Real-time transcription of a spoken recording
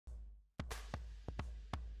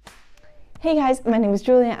Hey guys, my name is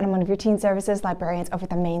Julia and I'm one of your teen services librarians over at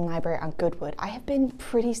the main library on Goodwood. I have been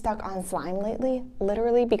pretty stuck on slime lately,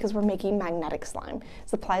 literally because we're making magnetic slime.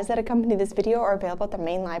 Supplies that accompany this video are available at the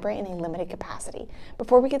main library in a limited capacity.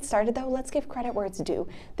 Before we get started though, let's give credit where it's due.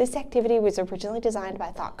 This activity was originally designed by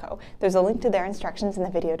ThoughtCo. There's a link to their instructions in the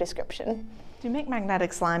video description. To make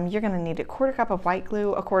magnetic slime, you're going to need a quarter cup of white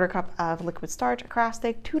glue, a quarter cup of liquid starch, a craft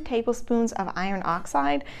stick, 2 tablespoons of iron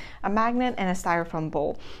oxide, a magnet, and a styrofoam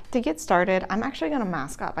bowl. To get started, I'm actually going to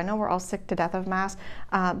mask up. I know we're all sick to death of masks,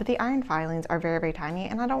 but the iron filings are very, very tiny,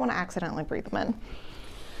 and I don't want to accidentally breathe them in.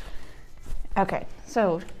 Okay,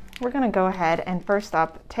 so we're going to go ahead and first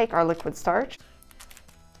up take our liquid starch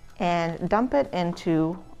and dump it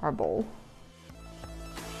into our bowl.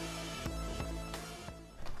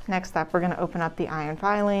 Next up, we're going to open up the iron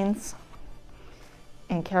filings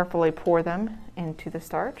and carefully pour them into the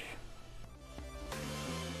starch.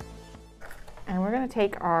 And we're going to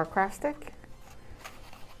take our craft stick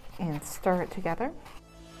and stir it together.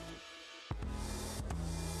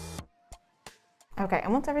 Okay,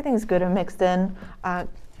 and once everything's good and mixed in, I'm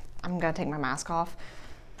going to take my mask off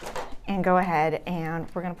and go ahead and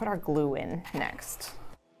we're going to put our glue in next.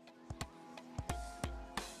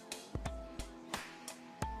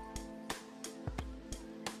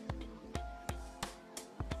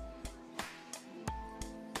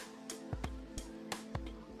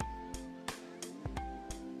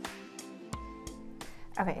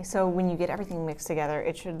 Okay, so when you get everything mixed together,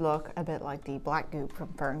 it should look a bit like the black goop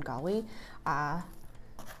from Fern Gully. And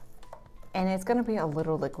it's gonna be a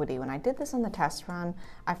little liquidy. When I did this on the test run,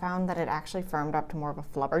 I found that it actually firmed up to more of a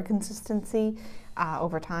flubber consistency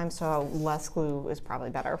over time, so less glue is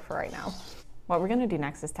probably better for right now. What we're gonna do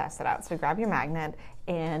next is test it out. So grab your magnet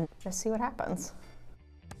and just see what happens.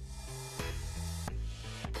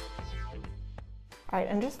 All right,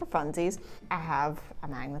 and just for funsies, I have a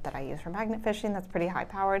magnet that I use for magnet fishing that's pretty high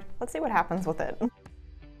powered. Let's see what happens with it.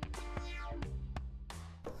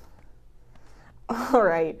 All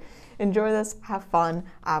right, enjoy this, have fun.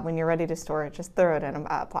 When you're ready to store it, just throw it in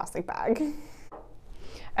a plastic bag.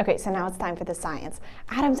 Okay, so now it's time for the science.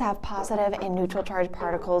 Atoms have positive and neutral charged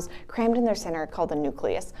particles crammed in their center called the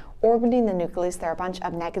nucleus. Orbiting the nucleus, there are a bunch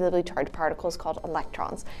of negatively charged particles called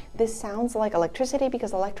electrons. This sounds like electricity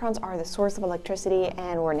because electrons are the source of electricity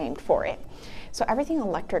and were named for it. So everything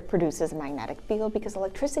electric produces a magnetic field because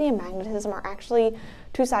electricity and magnetism are actually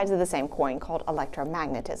two sides of the same coin called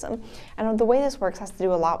electromagnetism. And the way this works has to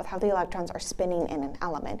do a lot with how the electrons are spinning in an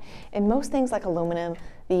element. In most things like aluminum,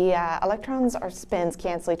 the electrons or spins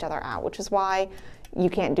cancel each other out, which is why you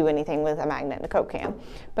can't do anything with a magnet in a Coke can.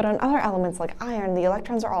 But on other elements like iron, the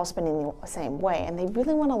electrons are all spinning the same way, and they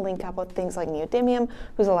really want to link up with things like neodymium,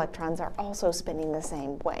 whose electrons are also spinning the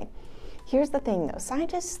same way. Here's the thing though,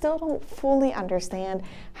 scientists still don't fully understand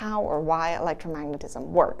how or why electromagnetism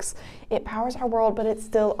works. It powers our world, but it's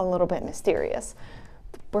still a little bit mysterious.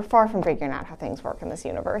 We're far from figuring out how things work in this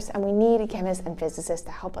universe, and we need chemists and physicists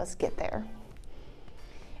to help us get there.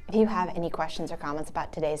 If you have any questions or comments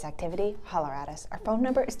about today's activity, holler at us. Our phone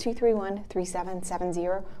number is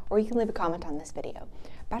 231-3770, or you can leave a comment on this video.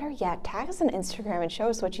 Better yet, tag us on Instagram and show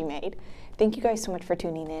us what you made. Thank you guys so much for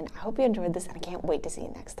tuning in. I hope you enjoyed this, and I can't wait to see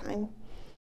you next time.